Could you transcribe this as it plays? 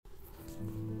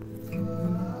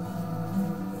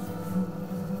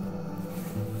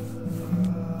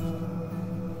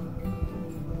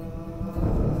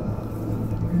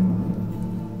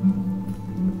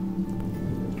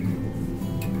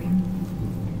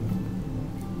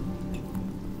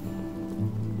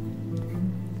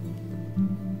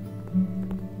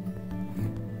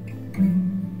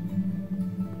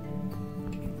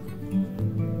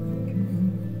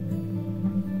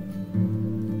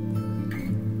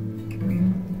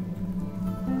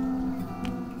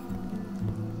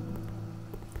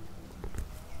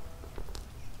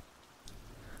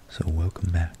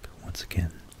welcome back once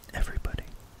again, everybody,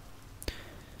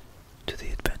 to the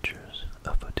adventures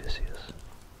of Odysseus.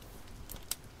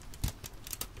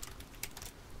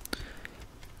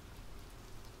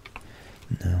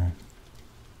 Now,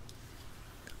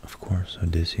 of course,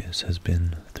 Odysseus has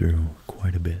been through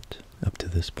quite a bit up to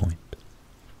this point.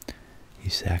 He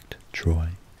sacked Troy,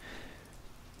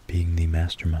 being the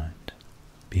mastermind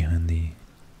behind the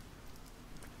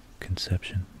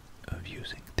conception of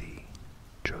using the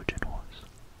Trojan horse.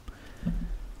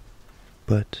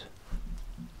 But,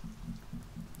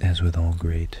 as with all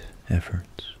great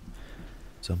efforts,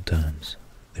 sometimes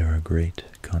there are great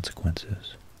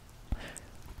consequences.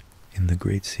 In the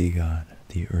great sea god,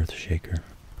 the earth shaker,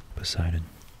 Poseidon,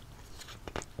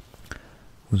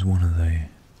 was one of the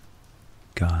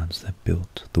gods that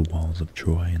built the walls of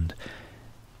Troy, and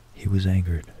he was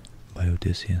angered by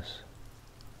Odysseus.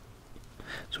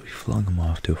 So he flung him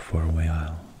off to a faraway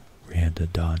isle, where he had to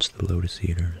dodge the lotus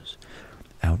eaters,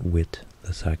 outwit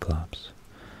the Cyclops.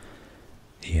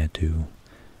 He had to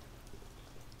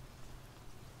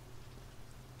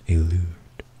elude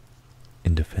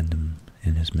and defend him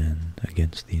and his men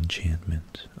against the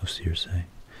enchantment of Circe.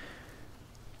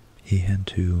 He had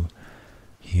to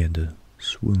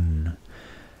swoon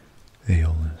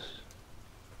Aeolus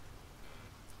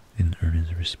and earn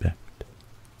his respect,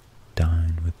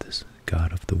 dine with this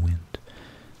god of the wind,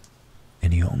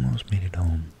 and he almost made it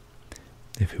home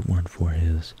if it weren't for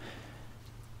his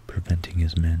preventing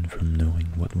his men from knowing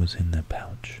what was in that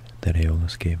pouch that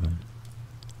Aeolus gave him.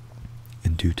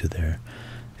 And due to their,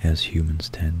 as humans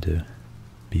tend to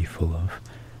be full of,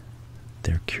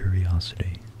 their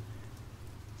curiosity,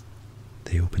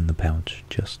 they opened the pouch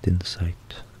just in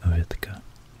sight of Ithaca,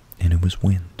 and it was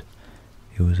wind.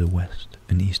 It was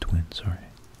an east wind,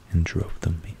 and drove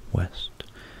them west,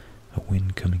 a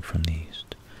wind coming from the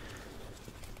east.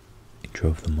 It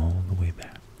drove them all the way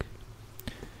back.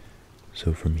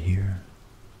 So from here,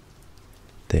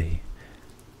 they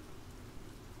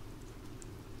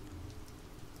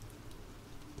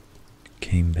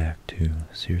came back to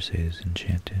Circe's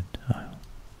enchanted isle,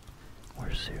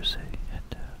 where Circe had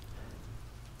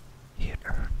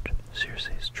earned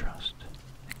Circe's trust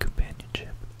and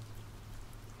companionship.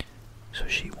 So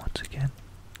she once again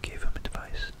gave him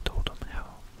advice, told him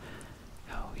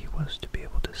how he was to be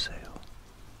able to sail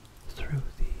through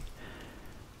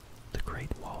the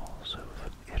great walls of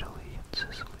Italy and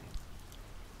Sicily.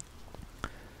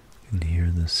 And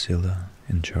here the Scylla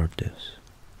and Charybdis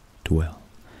dwell.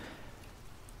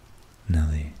 Now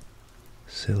the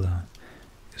Scylla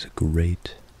is a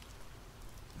great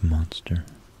monster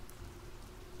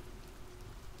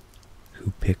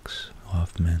who picks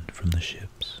off men from the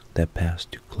ships that pass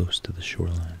too close to the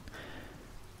shoreline,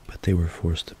 but they were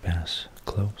forced to pass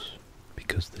close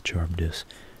because the Charybdis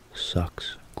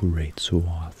sucks great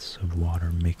swaths of water,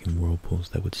 making whirlpools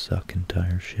that would suck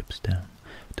entire ships down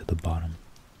to the bottom.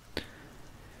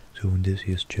 So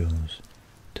Odysseus chose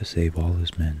to save all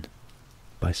his men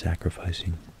by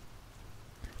sacrificing,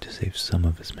 to save some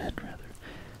of his men rather,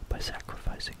 by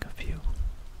sacrificing a few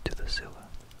to the Scylla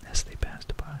as they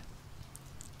passed by.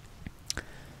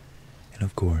 And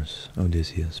of course,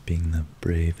 Odysseus, being the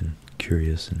brave and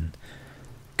curious and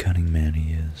cunning man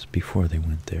he is, before they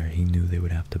went there, he knew they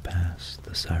would have to pass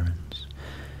the sirens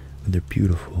with their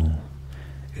beautiful,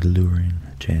 alluring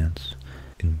chants.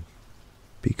 And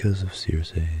because of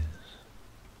Circe's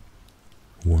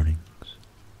warnings,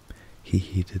 he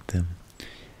heeded them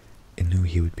and knew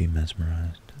he would be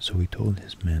mesmerized. So he told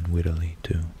his men wittily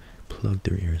to plug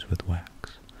their ears with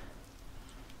wax,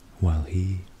 while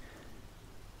he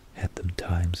had them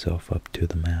tie himself up to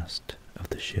the mast of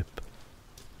the ship,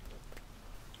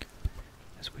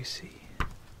 as we see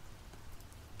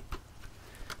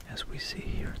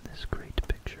here in this great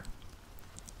picture.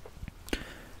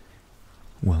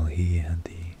 While he had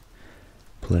the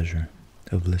pleasure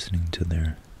of listening to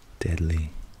their deadly,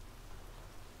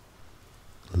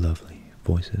 lovely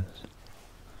voices.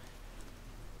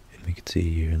 And we could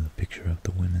see here the picture of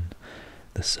the women,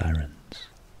 the sirens,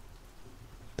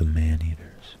 the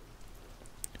man-eaters,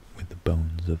 with the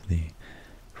bones of the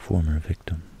former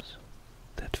victims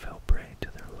that fell prey to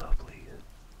their lovely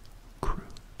crews.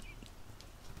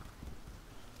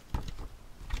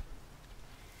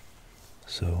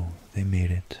 So they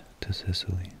made it to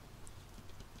Sicily.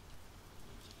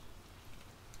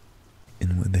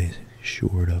 And when they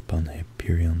shored up on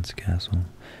Hyperion's castle,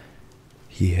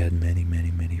 he had many,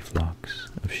 many, many flocks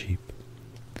of sheep.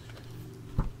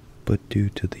 But due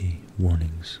to the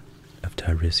warnings of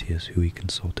Tiresias, who he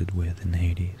consulted with in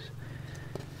Hades,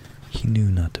 he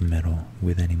knew not to meddle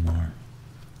with any more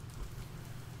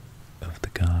of the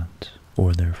gods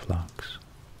or their flocks,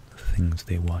 the things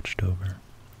they watched over.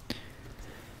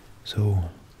 So,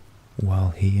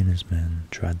 while he and his men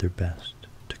tried their best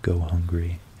to go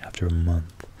hungry after a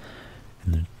month,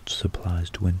 and the supplies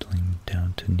dwindling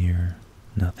down to near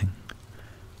nothing,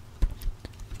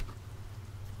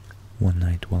 one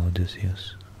night while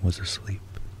Odysseus was asleep,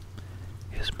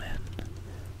 his men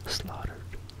slaughtered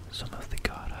some of the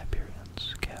god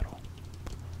Hyperion's cattle.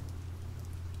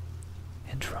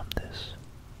 And from this,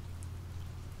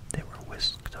 they were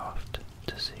whisked off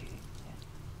to sea,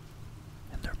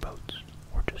 and their boats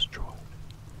were destroyed.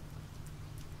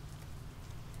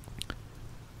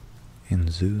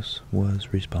 And Zeus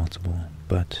was responsible,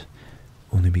 but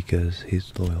only because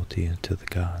his loyalty to the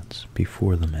gods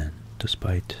before the men,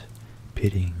 despite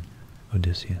pitying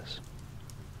Odysseus.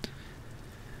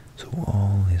 So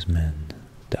all his men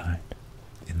died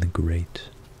in the great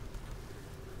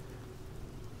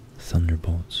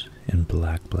thunderbolts and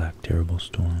black, terrible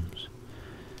storms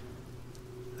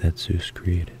that Zeus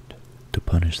created to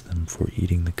punish them for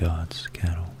eating the gods'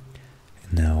 cattle.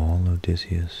 And now all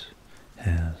Odysseus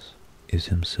has is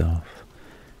himself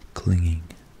clinging,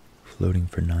 floating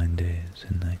for 9 days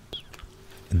and nights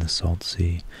in the salt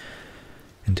sea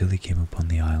until he came upon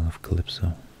the isle of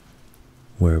Calypso,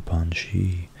 whereupon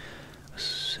she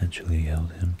essentially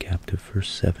held him captive for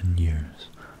 7 years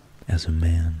as a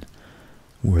man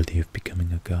worthy of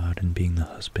becoming a god and being the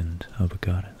husband of a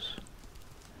goddess.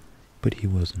 But he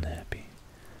wasn't happy.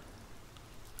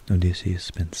 Odysseus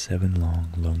spent 7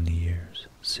 long, lonely years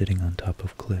sitting on top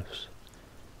of cliffs,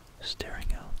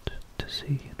 staring out to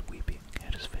sea and weeping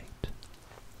at his fate.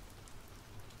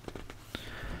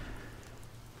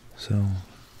 So,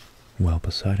 while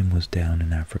Poseidon was down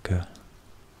in Africa,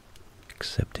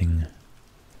 accepting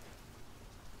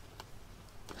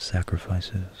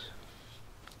sacrifices,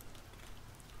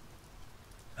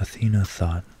 Athena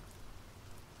thought,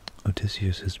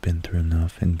 Odysseus has been through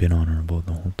enough and been honorable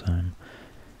the whole time.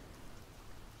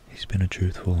 He's been a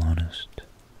truthful, honest,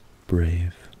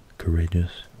 brave,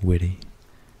 courageous, witty,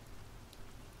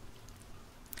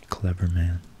 clever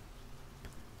man,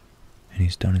 and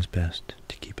he's done his best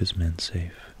to keep his men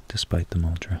safe despite them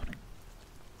all drowning.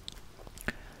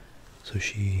 So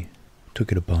she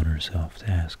took it upon herself to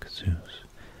ask Zeus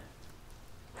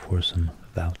for some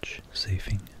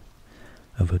vouchsafing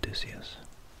of Odysseus,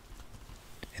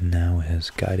 and now has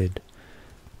guided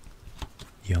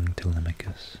young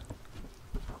Telemachus.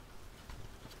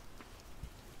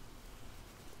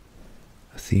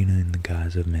 Athena, in the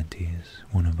guise of Mentes,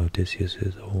 one of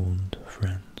Odysseus's old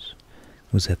friends,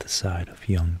 was at the side of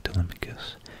young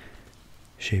Telemachus,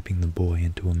 shaping the boy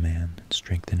into a man and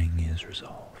strengthening his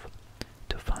resolve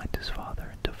to find his father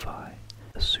and defy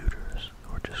the suitors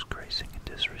who were disgracing and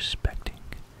disrespecting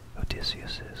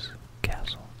Odysseus's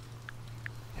castle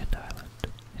and island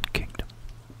and kingdom.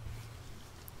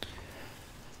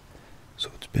 So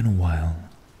it's been a while.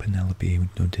 Penelope,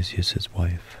 Odysseus's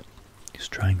wife, is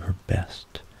trying her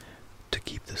best to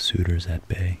keep the suitors at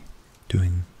bay,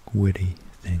 doing witty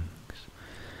things,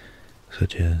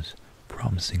 such as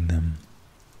promising them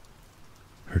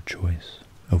her choice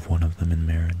of one of them in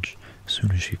marriage as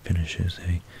soon as she finishes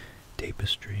a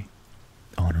tapestry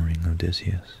honoring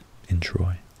Odysseus in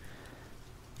Troy.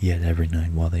 Yet every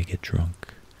night while they get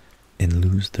drunk and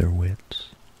lose their wits,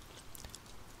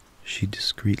 she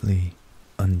discreetly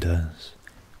undoes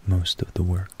most of the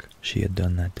work she had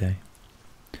done that day,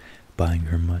 buying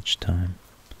her much time.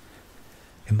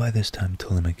 And by this time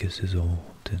Telemachus is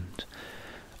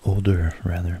older,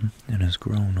 and has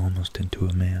grown almost into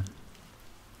a man,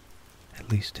 at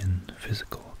least in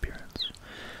physical appearance.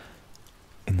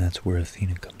 And that's where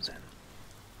Athena comes in.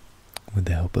 With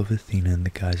the help of Athena and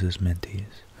the guise as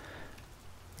Mentes,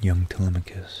 young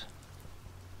Telemachus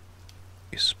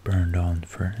is spurred on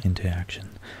into action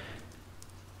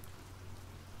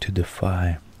to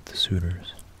defy the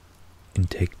suitors and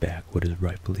take back what is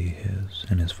rightfully his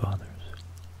and his father's.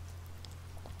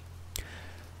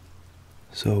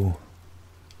 So,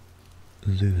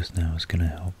 Zeus now is going to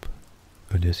help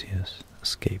Odysseus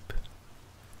escape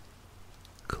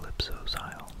Calypso's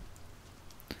isle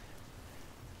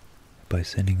by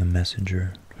sending a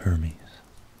messenger, Hermes.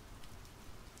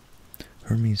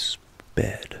 Hermes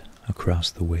sped across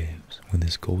the waves with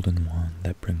his golden wand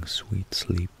that brings sweet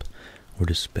sleep or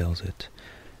dispels it,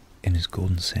 and his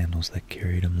golden sandals that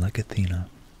carried him like Athena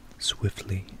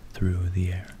swiftly through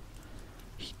the air.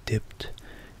 He dipped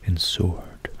and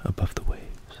soared above the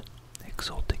waves,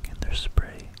 exulting in their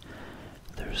spray,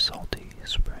 their salty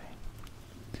spray.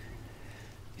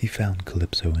 He found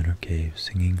Calypso in her cave,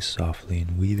 singing softly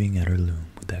and weaving at her loom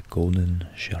with that golden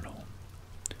shuttle.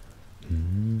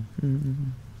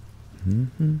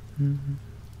 On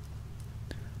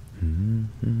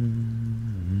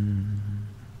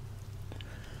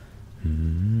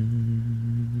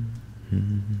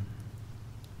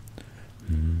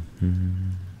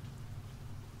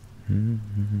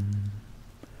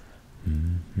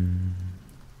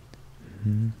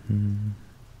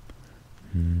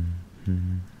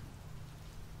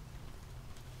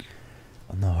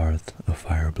the hearth a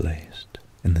fire blazed,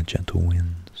 and the gentle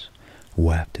winds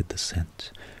wafted the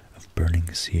scent of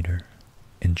burning cedar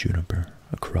and juniper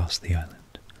across the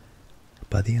island.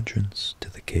 By the entrance to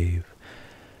the cave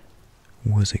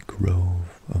was a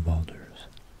grove of alders,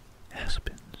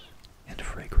 aspens, and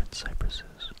fragrant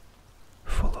cypresses,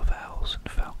 full of owls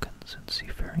and falcons and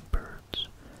seafaring birds,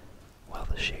 while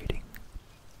shading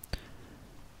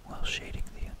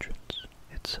the entrance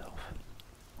itself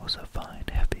was a vine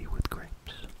heavy with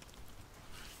grapes.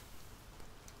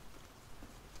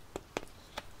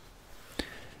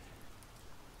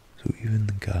 So even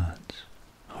the god's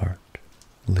heart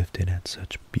lifted at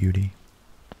such beauty.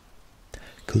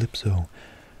 Calypso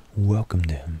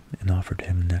welcomed him and offered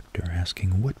him nectar,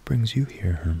 asking, "What brings you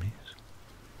here, Hermes?"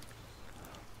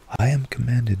 "I am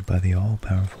commanded by the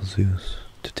all-powerful Zeus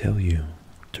to tell you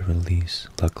to release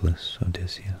luckless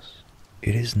Odysseus.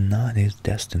 It is not his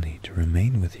destiny to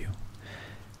remain with you.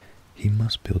 He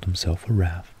must build himself a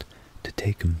raft to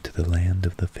take him to the land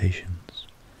of the Phaeacians.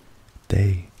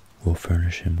 They will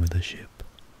furnish him with a ship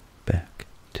back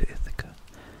to Ithaca,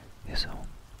 his home."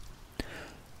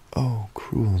 "Oh,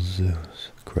 cruel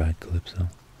Zeus," cried Calypso.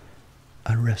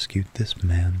 "I rescued this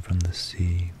man from the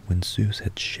sea when Zeus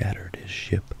had shattered his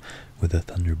ship with a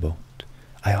thunderbolt.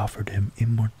 I offered him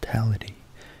immortality,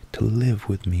 to live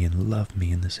with me and love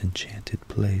me in this enchanted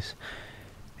place,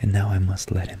 and now I must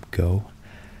let him go.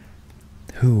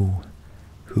 Who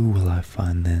will I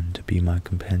find then to be my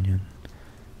companion?"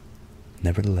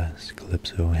 Nevertheless,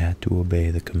 Calypso had to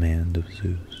obey the command of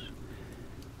Zeus.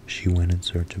 She went in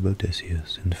search of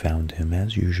Odysseus and found him,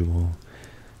 as usual,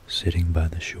 sitting by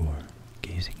the shore,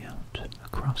 gazing out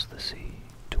across the sea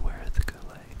to where Ithaca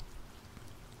lay.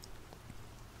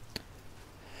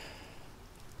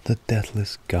 "The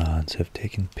deathless gods have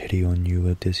taken pity on you,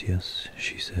 Odysseus,"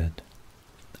 she said.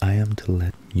 "I am to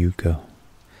let you go.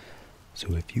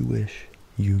 So if you wish,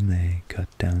 you may cut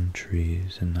down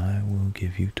trees, and I will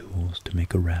give you tools to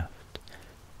make a raft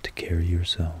to carry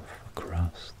yourself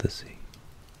across the sea.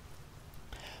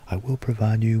 I will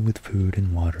provide you with food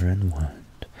and water and wine,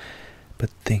 but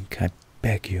think, I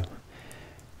beg you,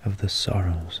 of the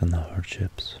sorrows and the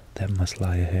hardships that must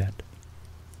lie ahead.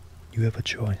 You have a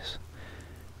choice.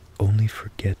 Only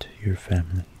forget your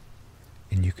family,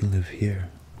 and you can live here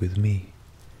with me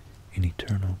in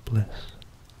eternal bliss."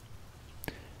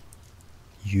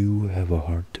 "You have a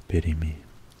heart to pity me,"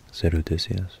 said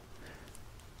Odysseus,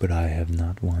 "but I have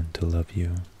not one to love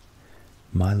you.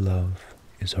 My love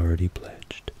is already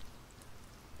pledged.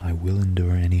 I will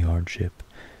endure any hardship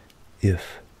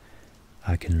if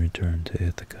I can return to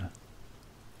Ithaca."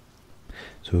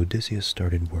 So Odysseus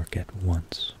started work at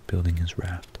once, building his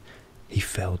raft. He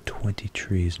felled 20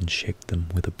 trees and shaped them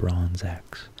with a bronze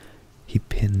axe. He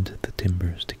pinned the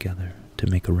timbers together to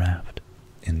make a raft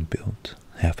and built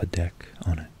half a deck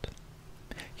on it.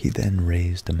 He then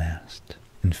raised a mast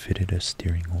and fitted a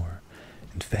steering oar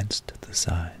and fenced the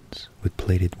sides with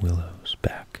plaited willows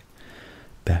backed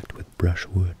with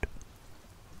brushwood.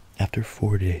 After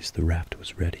 4 days the raft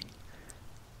was ready.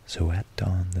 So at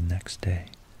dawn the next day,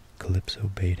 Calypso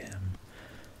bade him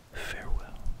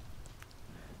farewell.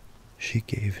 She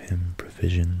gave him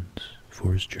provisions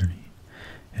for his journey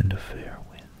and a fair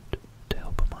wind to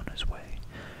help him on his way,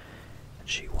 and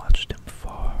she watched him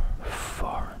far,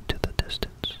 far into the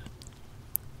distance.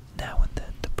 Now and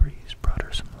then the breeze brought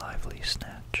her some lively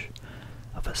snatch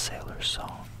of a sailor's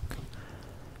song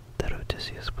that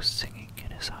Odysseus was singing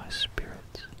in his high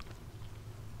spirits.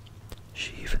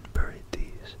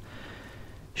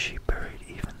 She buried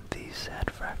even these sad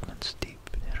fragments deep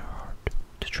in her heart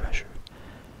to treasure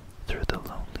through the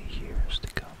lonely years to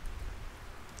come.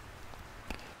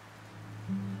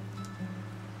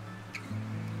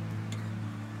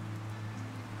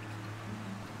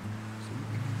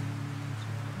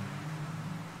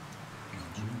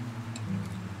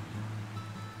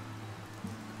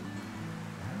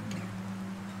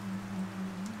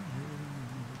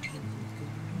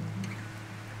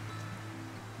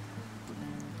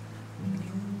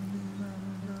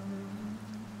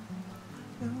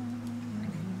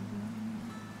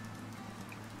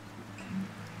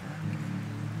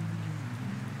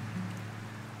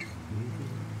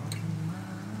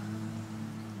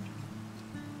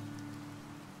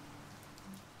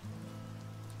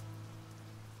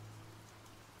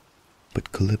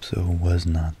 Calypso was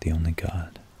not the only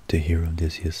god to hear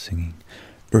Odysseus singing.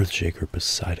 Earthshaker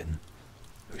Poseidon,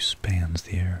 who spans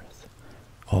the earth,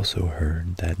 also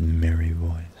heard that merry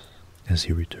voice as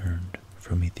he returned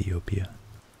from Ethiopia.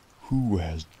 "Who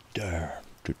has dared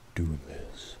to do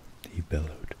this?" he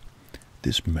bellowed.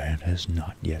 "This man has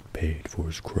not yet paid for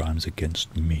his crimes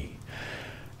against me."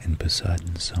 And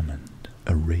Poseidon summoned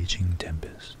a raging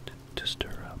tempest to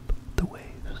stir up the waves.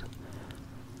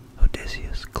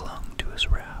 Odysseus clung to his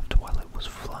raft while it was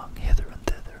flung hither and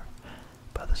thither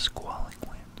by the squalling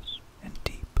winds and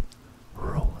deep,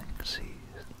 rolling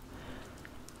seas.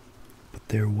 But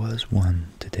there was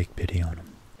one to take pity on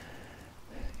him.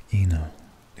 Ino,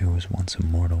 who was once a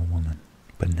mortal woman,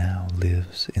 but now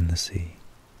lives in the sea,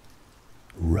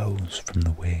 rose from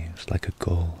the waves like a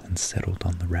gull and settled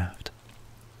on the raft.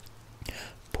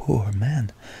 "Poor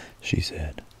man," she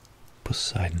said,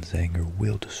 "Poseidon's anger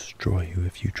will destroy you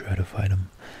if you try to fight him.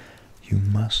 You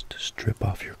must strip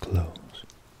off your clothes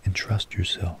and trust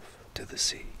yourself to the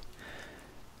sea,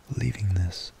 leaving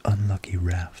this unlucky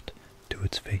raft to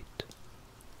its fate.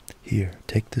 Here,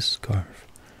 take this scarf.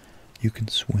 You can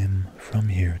swim from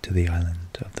here to the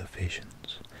island of the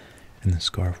Phaeacians, and the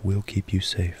scarf will keep you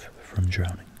safe from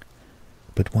drowning.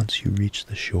 But once you reach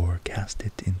the shore, cast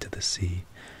it into the sea,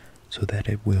 so that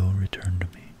it will return to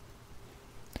me."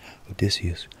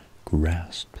 Odysseus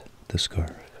grasped the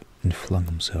scarf and flung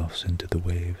himself into the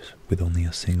waves with only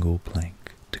a single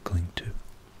plank to cling to.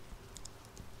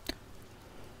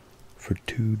 For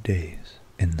 2 days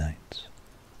and nights,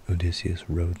 Odysseus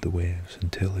rode the waves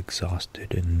until,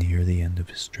 exhausted and near the end of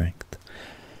his strength,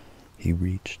 he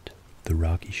reached the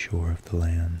rocky shore of the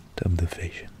land of the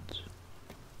Phaeacians.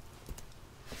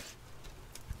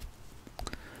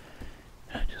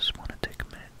 I just want to take a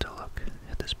minute to look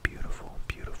at this beautiful,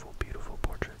 beautiful, beautiful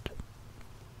portrait.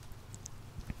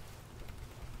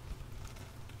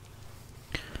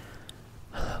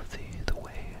 I love the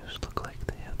waves look like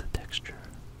they have the texture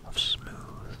of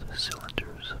smooth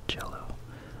cylinders of jello,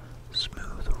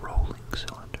 smooth rolling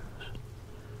cylinders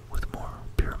with more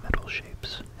pyramidal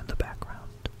shapes in the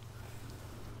background.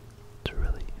 It's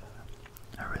really,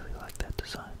 I really like that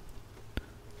design.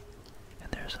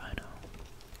 And there's Ino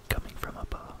coming from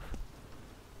above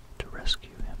to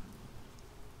rescue him.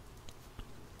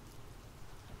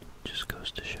 Just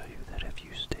goes to show you that if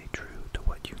you stay true to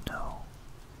what you know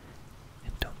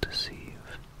and don't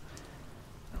deceive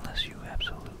unless you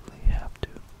absolutely have to,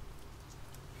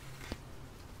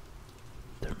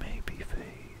 there may be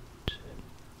fate.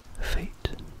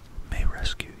 Fate may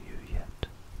rescue you yet.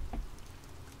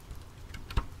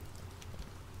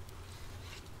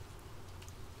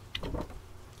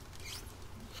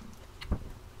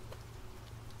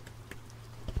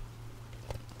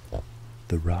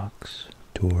 The rocks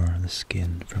tore the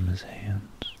skin from his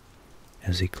hands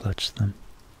as he clutched them.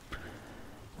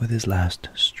 With his last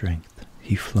strength,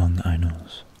 he flung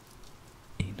Ino's,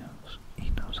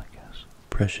 I guess,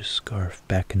 precious scarf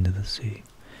back into the sea.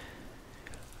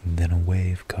 And then a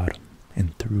wave caught him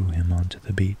and threw him onto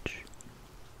the beach.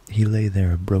 He lay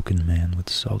there a broken man with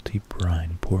salty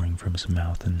brine pouring from his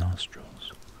mouth and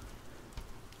nostrils.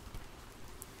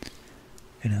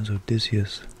 And as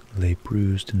Odysseus lay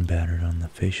bruised and battered on the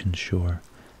Phaeacian shore,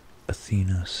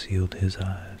 Athena sealed his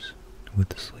eyes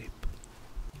with sleep.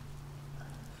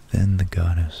 Then the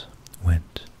goddess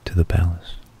went to the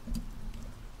palace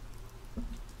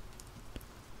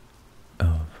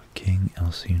of King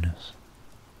Alcinous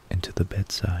and to the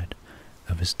bedside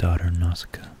of his daughter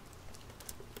Nausicaa,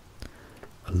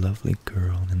 a lovely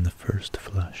girl in the first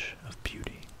flush of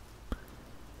beauty.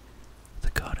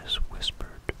 The goddess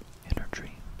whispered in her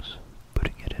dreams,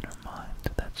 putting it in her mind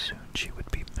that soon she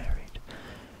would be married,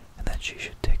 and that she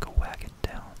should take a wagon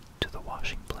down to the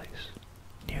washing place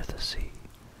near the sea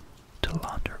to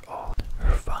launder all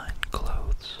her fine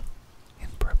clothes in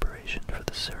preparation for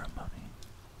the ceremony.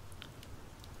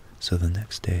 So the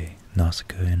next day,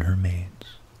 Nausicaa and her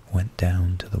maids went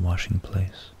down to the washing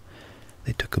place.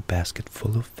 They took a basket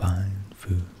full of fine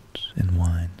foods and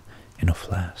wine and a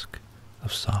flask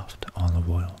of soft olive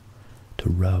oil to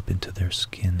rub into their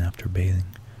skin after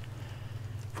bathing,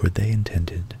 for they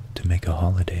intended to make a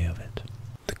holiday of it.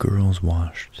 The girls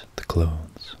washed the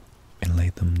clothes and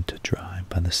laid them to dry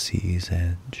by the sea's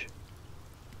edge.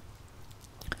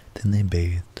 Then they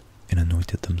bathed and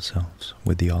anointed themselves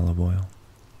with the olive oil,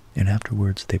 and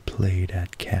afterwards they played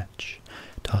at catch,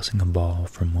 tossing a ball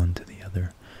from one to the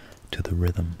other to the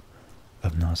rhythm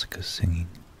of Nausicaa's singing.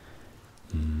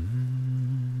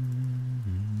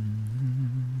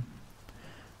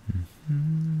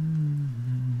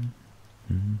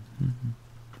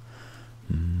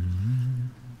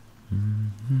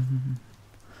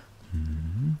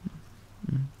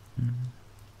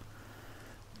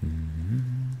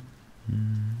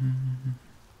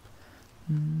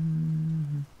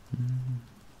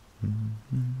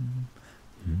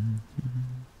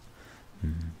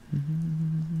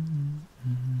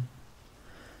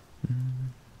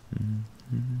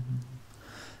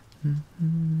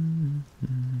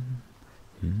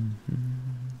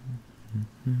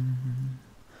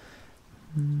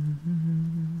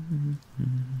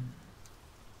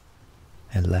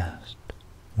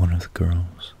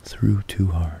 threw too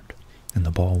hard, and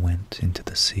the ball went into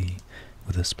the sea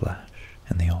with a splash,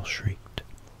 and they all shrieked.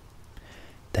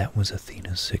 That was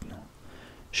Athena's signal.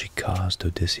 She caused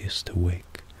Odysseus to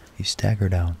wake. He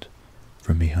staggered out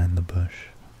from behind the bush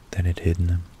that had hidden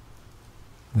him,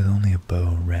 with only a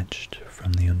bow wrenched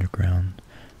from the underground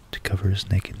to cover his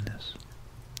nakedness.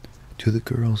 To the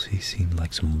girls he seemed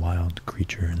like some wild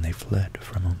creature, and they fled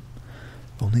from him.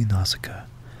 Only Nausicaa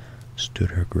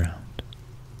stood her ground,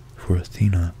 for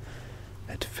Athena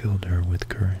had filled her with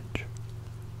courage.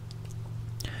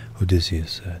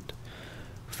 Odysseus said,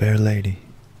 "Fair lady,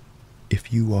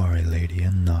 if you are a lady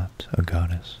and not a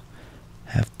goddess,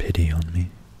 have pity on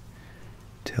me.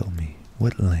 Tell me,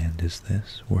 what land is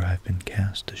this where I've been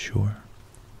cast ashore?"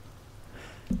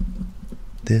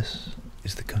 "This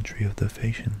is the country of the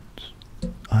Phaeacians.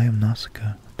 I am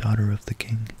Nausicaa, daughter of the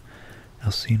king,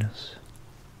 Alcinous.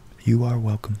 You are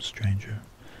welcome, stranger,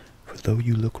 for though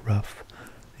you look rough,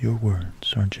 your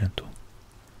words are gentle.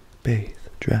 Bathe,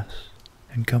 dress,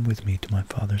 and come with me to my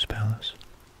father's palace,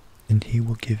 and he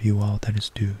will give you all that is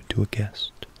due to a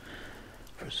guest.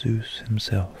 For Zeus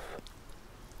himself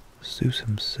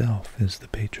is the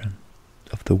patron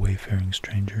of the wayfaring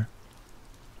stranger."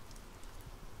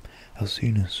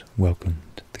 Alcinous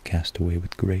welcomed the castaway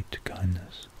with great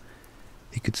kindness.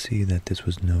 He could see that this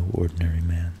was no ordinary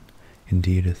man.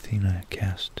 Indeed, Athena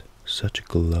cast such a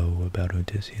glow about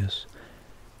Odysseus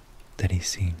that he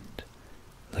seemed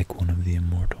like one of the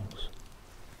immortals.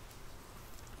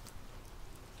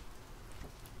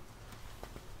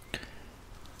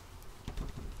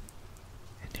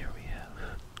 And here we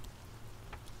have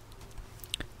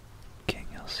King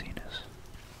Alcinous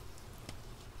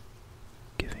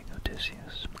giving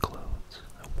Odysseus some clothes,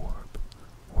 a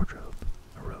wardrobe,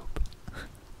 a robe,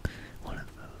 one of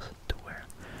those to wear.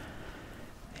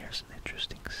 Here's an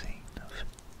interesting scene of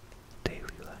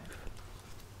daily life.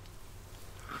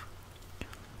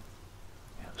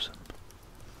 We have some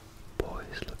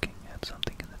boys looking at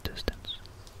something in the distance,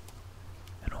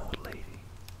 an old lady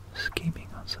scheming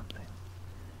on something,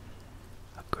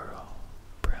 a girl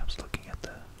perhaps looking at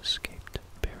the escaped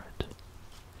parrot,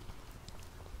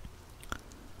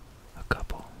 a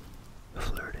couple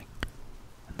flirting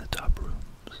in the top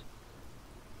rooms,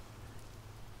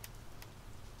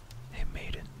 a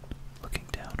maiden looking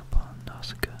down upon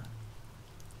Nausicaa,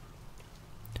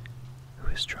 who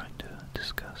is trying to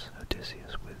discuss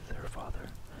Odysseus with her father,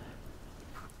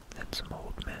 then some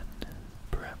old men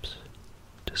perhaps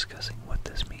discussing what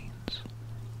this means,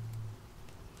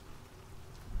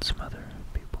 and some other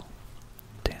people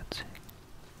dancing.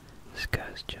 This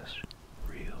guy's just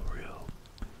real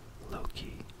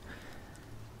low-key.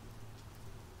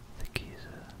 I think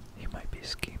he might be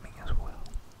scheming as well.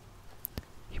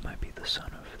 He might be the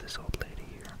son of this old lady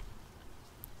here.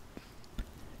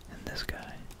 And this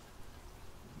guy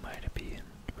might be in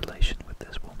relation with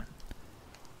this woman.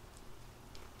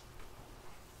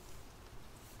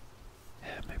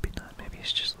 Yeah, maybe not. Maybe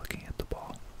he's just looking at the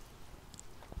ball.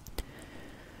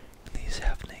 And these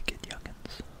half-naked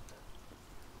youngins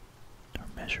are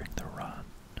measuring the rod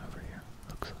over here,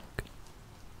 looks like.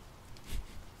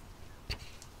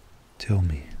 "Tell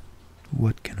me,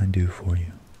 what can I do for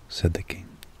you?" said the king.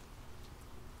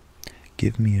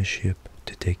 "Give me a ship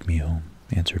to take me home,"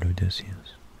 answered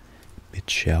Odysseus. "It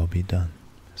shall be done,"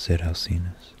 said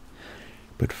Alcinous.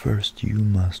 "But first you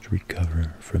must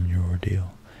recover from your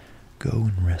ordeal. Go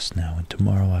and rest now, and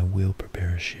tomorrow I will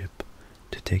prepare a ship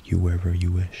to take you wherever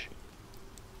you wish.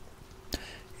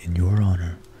 In your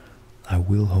honor, I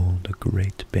will hold a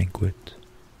great banquet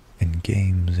and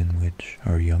games in which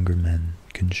our younger men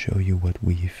can show you what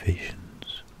we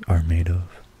Phaeacians are made of."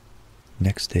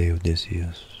 Next day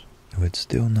Odysseus, who had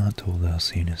still not told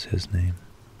Alcinous his name,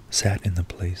 sat in the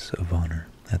place of honor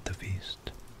at the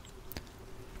feast.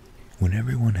 When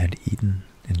everyone had eaten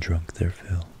and drunk their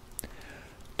fill,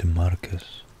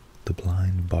 Demodocus, the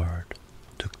blind bard,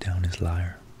 took down his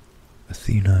lyre.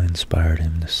 Athena inspired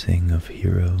him to sing of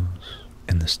heroes,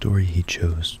 and the story he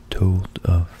chose told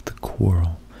of the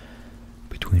quarrel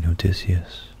between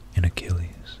Odysseus and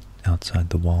Achilles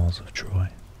outside the walls of Troy.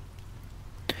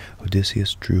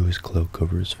 Odysseus drew his cloak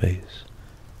over his face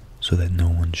so that no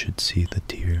one should see the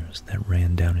tears that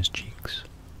ran down his cheeks.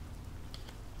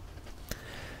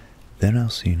 Then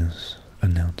Alcinous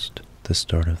announced the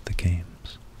start of the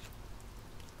games.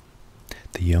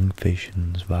 The young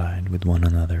Phaeacians vied with one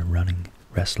another, running,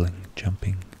 wrestling,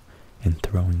 jumping, and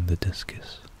throwing the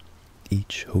discus,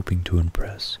 each hoping to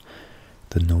impress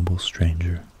the noble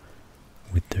stranger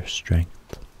with their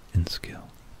strength and skill.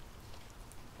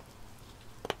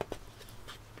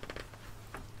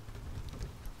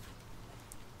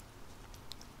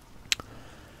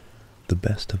 The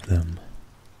best of them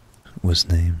was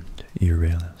named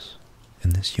Euryalus,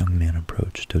 and this young man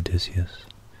approached Odysseus,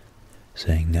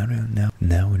 saying,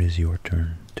 Now it is your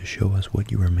turn to show us what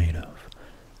you are made of,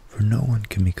 for no one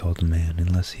can be called a man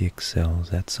unless he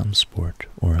excels at some sport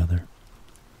or other.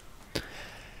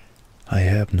 I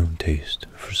have no taste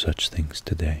for such things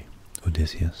today,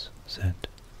 Odysseus said.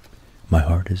 My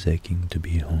heart is aching to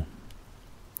be home.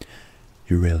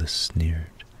 Euryalus sneered.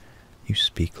 You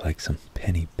speak like some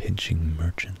penny-pinching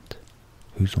merchant,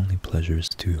 whose only pleasure is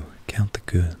to count the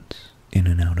goods in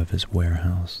and out of his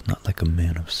warehouse, not like a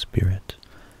man of spirit,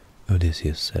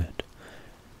 Odysseus said.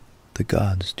 The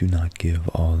gods do not give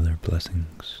all their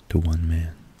blessings to one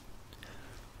man.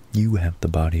 You have the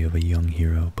body of a young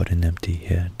hero, but an empty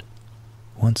head.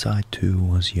 Once I too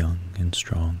was young and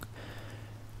strong,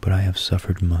 but I have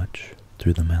suffered much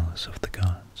through the malice of the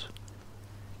gods.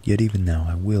 Yet even now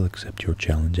I will accept your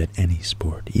challenge at any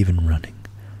sport, even running,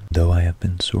 though I have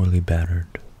been sorely battered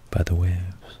by the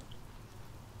waves.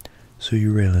 So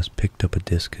Euryalus picked up a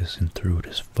discus and threw it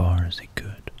as far as he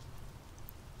could.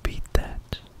 Beat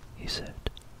that, he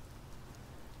said.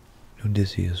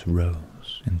 Odysseus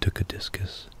rose and took a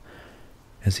discus.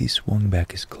 As he swung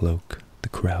back his cloak, the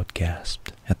crowd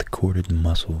gasped at the corded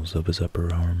muscles of his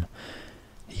upper arm.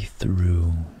 He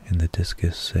threw, and the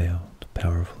discus sailed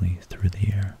powerfully through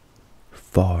the air,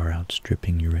 far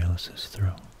outstripping Euryalus'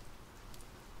 throw.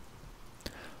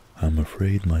 I'm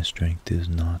afraid my strength is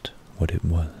not what it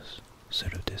was,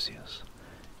 said Odysseus,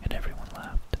 and everyone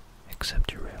laughed,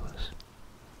 except Euryalus.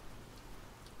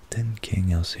 Then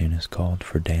King Alcinous called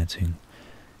for dancing,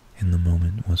 and the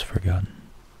moment was forgotten.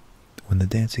 When the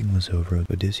dancing was over,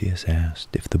 Odysseus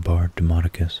asked if the bard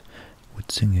Demodocus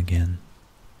would sing again,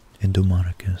 and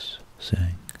Demodocus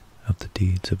sang of the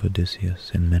deeds of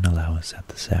Odysseus and Menelaus at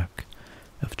the sack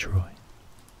of Troy.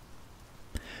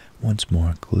 Once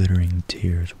more glittering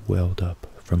tears welled up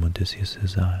from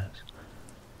Odysseus' eyes.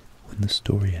 When the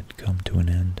story had come to an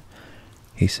end,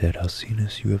 he said,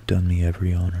 Alcinous, you have done me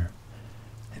every honor,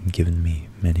 and given me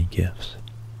many gifts,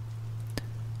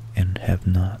 and have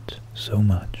not so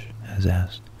much as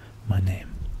asked my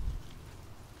name.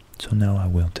 So now I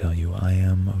will tell you, I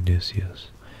am Odysseus,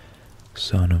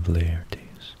 son of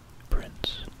Laertes,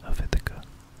 prince of Ithaca.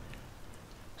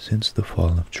 Since the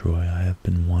fall of Troy I have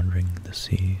been wandering the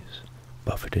seas,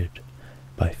 buffeted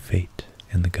by fate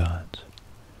and the gods,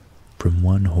 from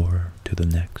one horror to the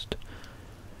next,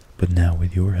 but now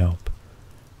with your help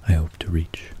I hope to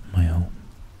reach my home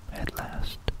at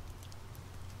last.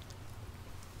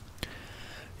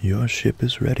 Your ship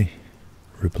is ready,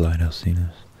 replied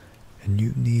Alcinous, and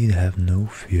you need have no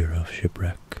fear of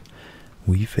shipwreck.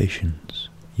 We Phaeacians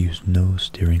use no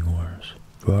steering oars,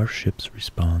 for our ships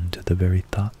respond to the very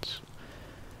thoughts,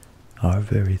 our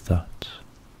very thoughts,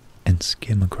 and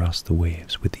skim across the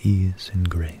waves with ease and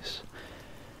grace.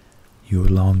 Your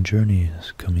long journey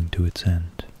is coming to its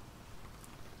end.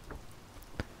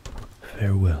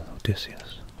 Farewell,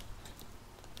 Odysseus.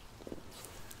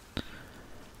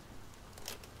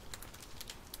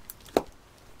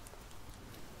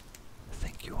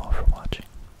 Thank you all for watching.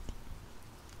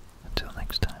 Until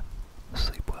next time,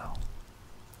 sleep well.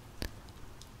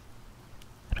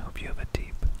 And I hope you have a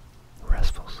deep,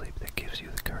 restful sleep that gives you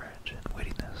the courage and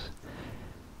wittiness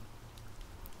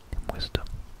and wisdom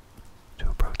to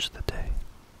approach the day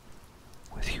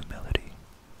with humility.